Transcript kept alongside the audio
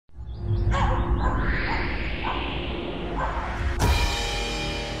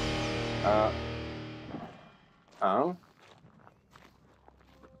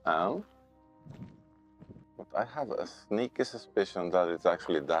But I have a sneaky suspicion that it's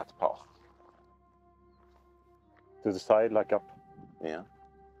actually that path. To the side, like up. Yeah.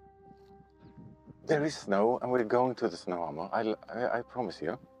 There is snow, and we're going to the snow, Aamu. I promise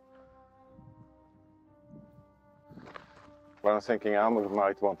you. But I'm thinking Aamu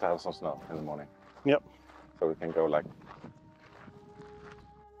might want to have some snow in the morning. Yep. So we can go like...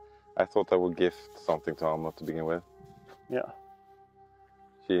 I thought I would gift something to Aamu to begin with. Yeah.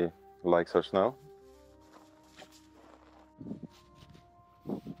 She likes her snow.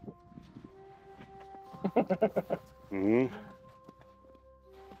 Mm-hmm.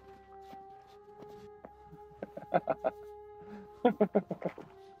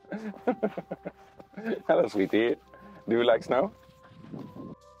 Hello, sweetie. Do you like snow?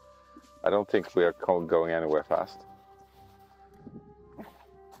 I don't think we are going anywhere fast.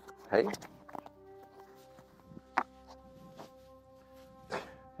 Hey.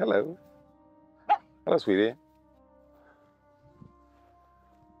 Hello. Hello, sweetie.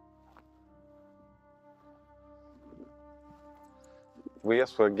 We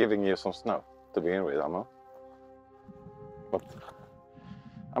just were giving you some snow to begin with, Aamu. But,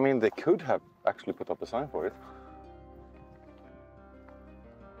 I mean, they could have actually put up a sign for it.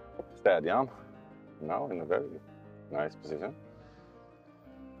 Tähti, now in a very nice position.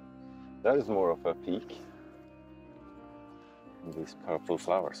 That is more of a peak. And these purple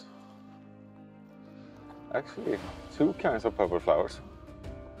flowers. Actually, two kinds of purple flowers.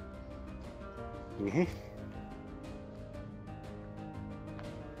 Mm-hmm.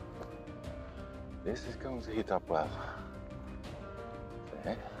 This is going to heat up well.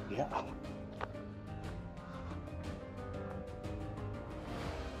 Okay. Yeah.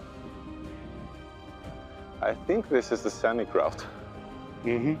 I think this is the scenic route.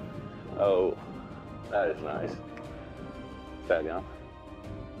 Mm-hmm. Oh, that is nice. Tähti.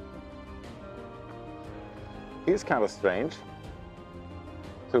 It's kind of strange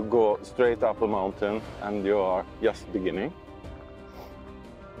to go straight up a mountain and you are just beginning.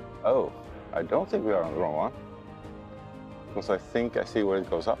 Oh, I don't think we are on the wrong one. Because I think I see where it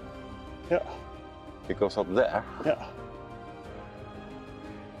goes up. Yeah. It goes up there. Yeah.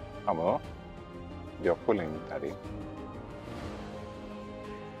 Aamu, you're pulling, Tähti.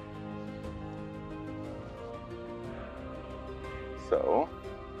 So,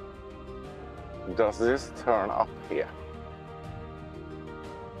 does this turn up here?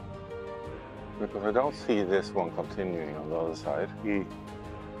 Because I don't see this one continuing on the other side. Mm.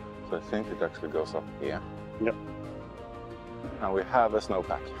 So I think it actually goes up here. Yep. And we have a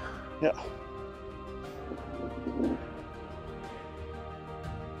snowpack. Yeah.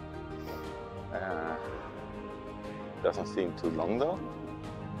 Doesn't seem too long though.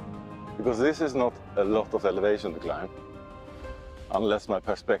 Because this is not a lot of elevation to climb. Unless my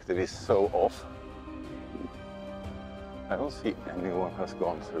perspective is so off. I don't see anyone has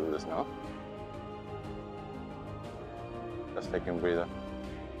gone through the snow. Just taking a breather.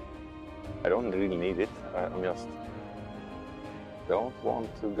 I don't really need it. I'm just don't want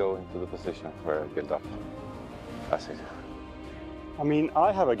to go into the position where I build up. That's it. I mean,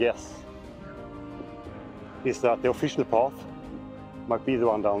 I have a guess. Is that the official path might be the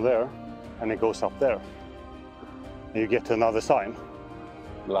one down there, and it goes up there. And you get to another sign.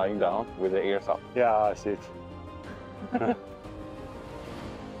 Lying down with the ears up. Yeah, I see it.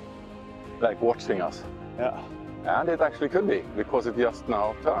 Like watching us. Yeah. And it actually could be, because it just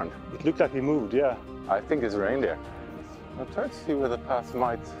now turned. It looked like it moved, yeah. I think it's reindeer. I'll try to see where the path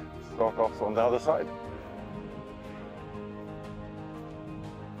might start off on the other side.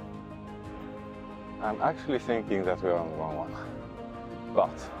 I'm actually thinking that we are on the wrong one.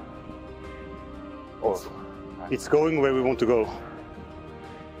 But also, It's going where we want to go.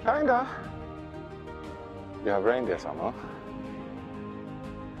 kinda. You have reindeer somewhere.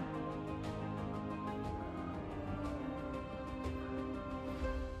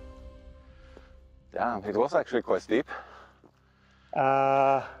 Damn, it was actually quite steep.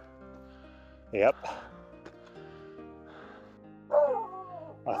 Yep.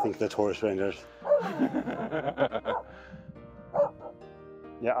 I think the Taurus reindeers.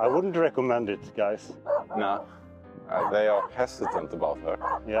 Yeah, I wouldn't recommend it, guys. No, they are hesitant about her,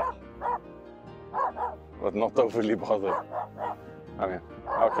 Yeah. but not overly bothered. I mean,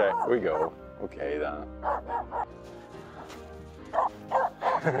 okay, we go. Okay then.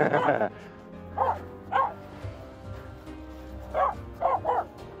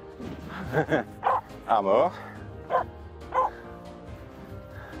 Aamu.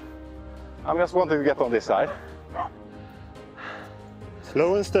 I'm just wanting to get on this side.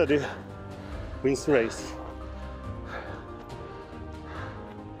 Slow and steady. wins the race.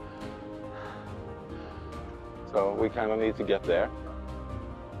 So we kind of need to get there.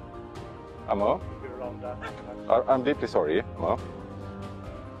 Aamu? I'm deeply sorry, Aamu.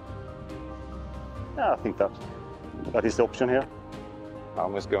 Yeah, I think that is the option here.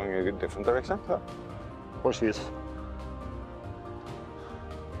 Aamu is going in a different direction. So. Of course she is.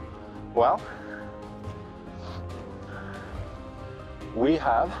 Well, we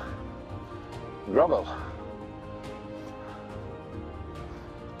have gravel.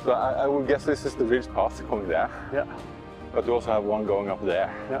 So I would guess this is the ridge path going there. Yeah. But you also have one going up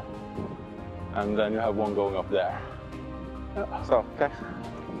there. Yeah. And then you have one going up there. Yeah. So, okay.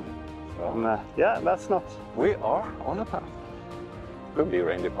 So, yeah, that's not. we are on a path. Could be a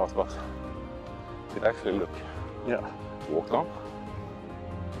reindeer path, but it actually look walked on.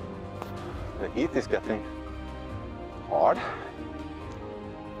 The heat is getting hard.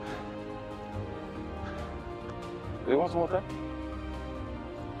 Do you want some water?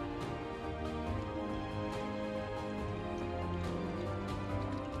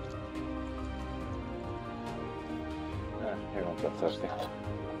 You're not that thirsty.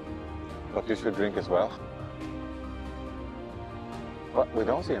 But you should drink as well. But we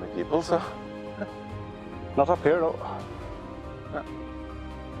don't see any people, so... Not up here though. Yeah.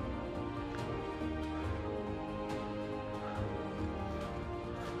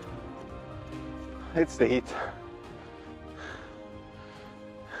 It's the heat.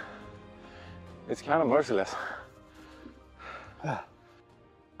 It's kind of merciless.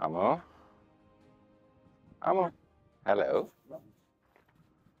 Aamu? Aamu? Hello?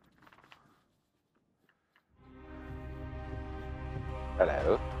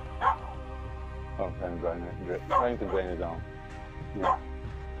 Hello? Oh, I'm trying to drain it down. Yeah.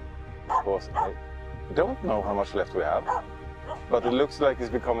 Because I don't know how much left we have, but it looks like it's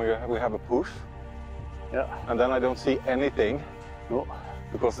becoming we have a push. Yeah. And then I don't see anything. No.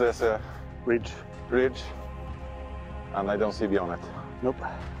 Because there's a ridge, and I don't see beyond it. Nope.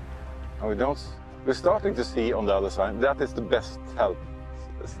 And we're starting to see on the other side. That is the best tell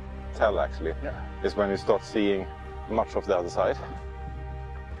actually. Yeah. Is when you start seeing much of the other side.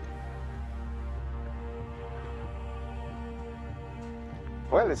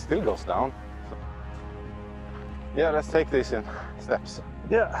 Well, it still goes down. So. Yeah, let's take this in steps.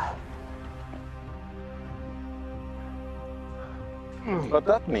 Yeah. But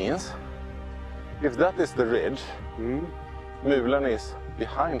that means, if that is the ridge, Mulen is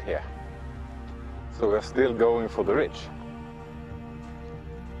behind here. So we're still going for the ridge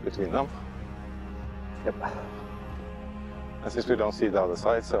between them. Yep. And since we don't see the other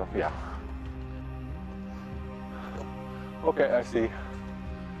side, so yeah. Okay, I see.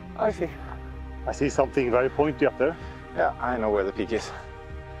 I see something very pointy up there. Yeah, I know where the peak is.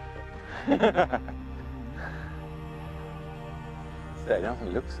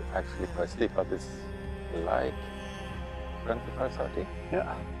 Stadium looks actually quite steep, but it's like 25-30.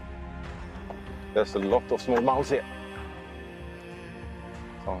 Yeah. There's a lot of small mounds here.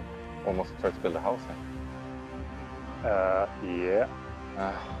 So almost try to build a house here.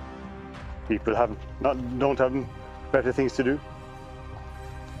 Yeah. People don't have better things to do.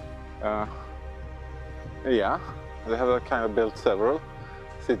 Yeah, they have kind of built several.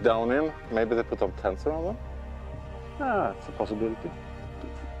 Sit down in, maybe they put up tents around them. It's a possibility.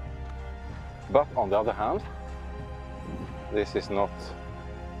 But on the other hand, this is not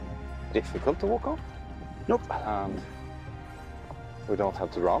difficult to walk on. Nope. And we don't have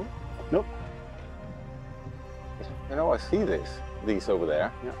to run. Nope. You know, I see these over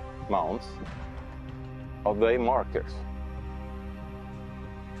there, mounds. Are they markers?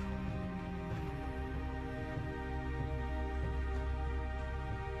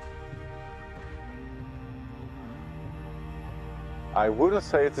 I wouldn't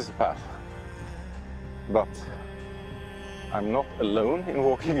say it is a path, but I'm not alone in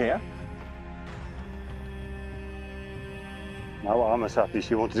walking here. Now I'm as happy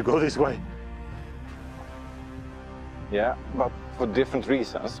she wanted to go this way. Yeah, but for different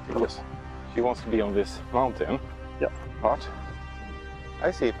reasons, because she wants to be on this mountain. Yeah. But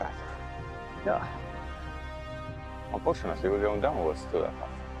I see a path. Yeah. Unfortunately, we're going downwards to that path.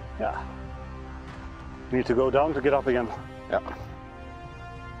 Yeah. We need to go down to get up again. Yeah.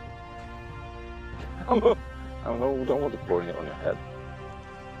 I don't want to pour it on your head.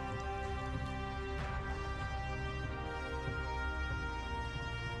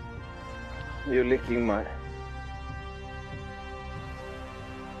 You're licking my...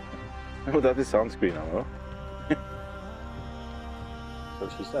 Oh, that is sunscreen, Aamu. So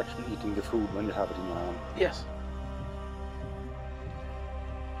she's actually eating the food when you have it in your hand. Yes.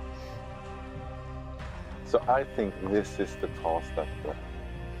 So I think this is the path that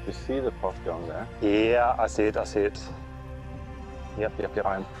you see the path going there. Yeah, I see it. I see it. Yep.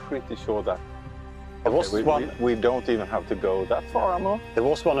 I'm pretty sure that There was one. we don't even have to go that far, Aamu. There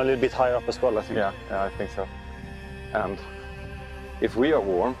was one a little bit higher up as well, I think. Yeah, I think so. And if we are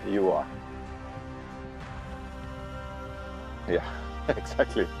warm, you are. Yeah,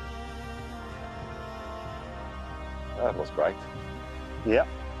 exactly. That was bright. Yeah.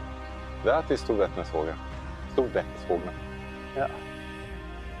 That is Storvätnesfågeln. Storvätnesfågeln. Yeah.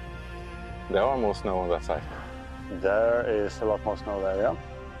 There are more snow on that side. There is a lot more snow there, yeah.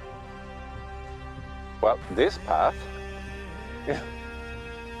 Well, this path is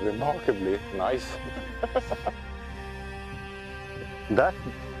remarkably nice. That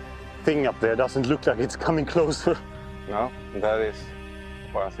thing up there doesn't look like it's coming closer. No, that is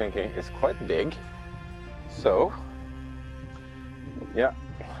what I'm thinking. It's quite big. So, yeah,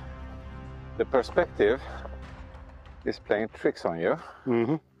 the perspective is playing tricks on you.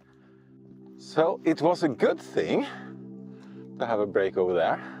 Mm-hmm. So it was a good thing to have a break over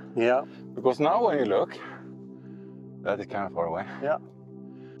there. Yeah. Because now when you look, that is kind of far away. Yeah.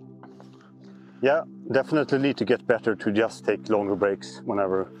 Yeah, definitely need to get better to just take longer breaks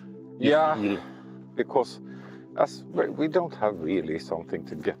whenever you feel. Because as we don't have really something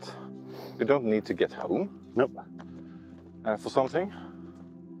to get. We don't need to get home. Nope. For something.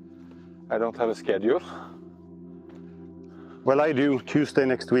 I don't have a schedule. Well, I do. Tuesday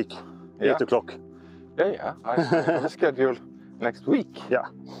next week, 8 o'clock. Yeah. I have a schedule next week. Yeah.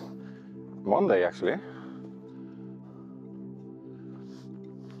 Monday, actually.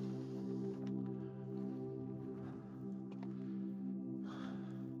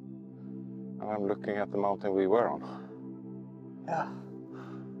 I'm looking at the mountain we were on. Yeah.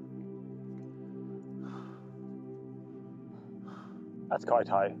 That's quite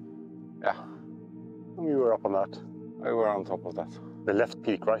high. Yeah. And we were up on that. We were on top of that. The left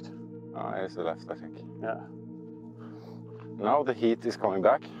peak, right? It's the left, I think. Yeah. Now the heat is coming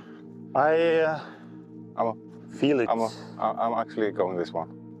back. I feel it. I'm actually going this one.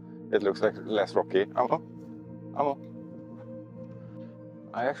 It looks like less rocky. Aamu.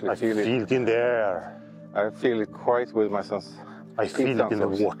 I actually feel it in there. I feel it quite with my sense. I feel it in the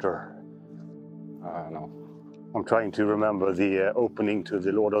water. No. I'm trying to remember the opening to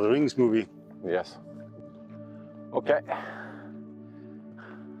the Lord of the Rings movie. Yes. Okay.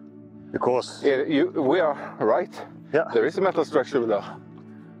 Because we are right. Yeah. There is a metal structure below.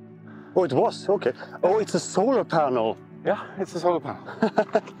 Oh, it was? Okay. Oh, it's a solar panel. Yeah, it's a solar panel.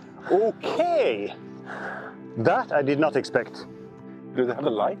 Okay. That I did not expect. Do they have a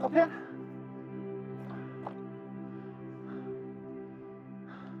light up here?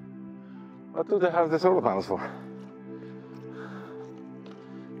 What do they have the solar panels for?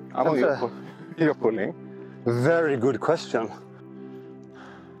 You're pulling. Very good question.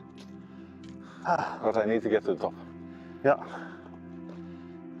 But I need to get to the top. Yeah.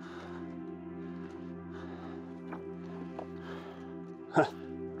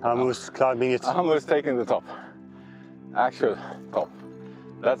 Aamu's climbing it. Aamu's taking the top. Actual top.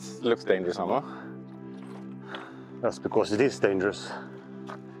 That looks dangerous, Aamu. That's because it is dangerous.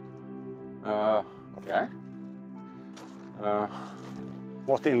 Okay.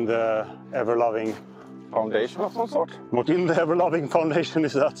 What in the ever-loving Foundation of some sort? What in the ever-loving foundation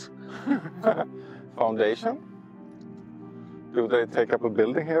is that? Foundation? Do they take up a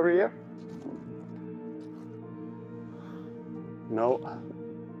building here every year? No.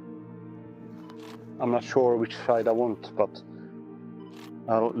 I'm not sure which side I want, but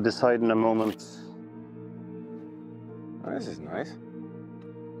I'll decide in a moment. This is nice.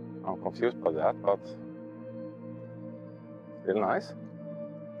 I'm confused by that, but still nice.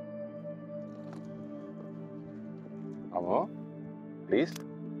 Aamu, please.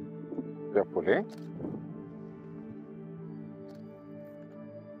 You're pulling.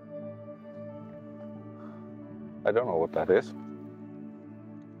 I don't know what that is.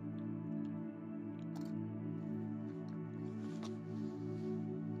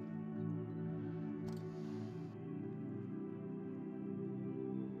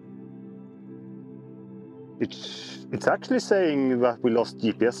 It's actually saying that we lost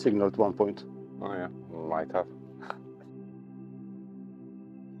GPS signal at one point. Oh yeah, might have.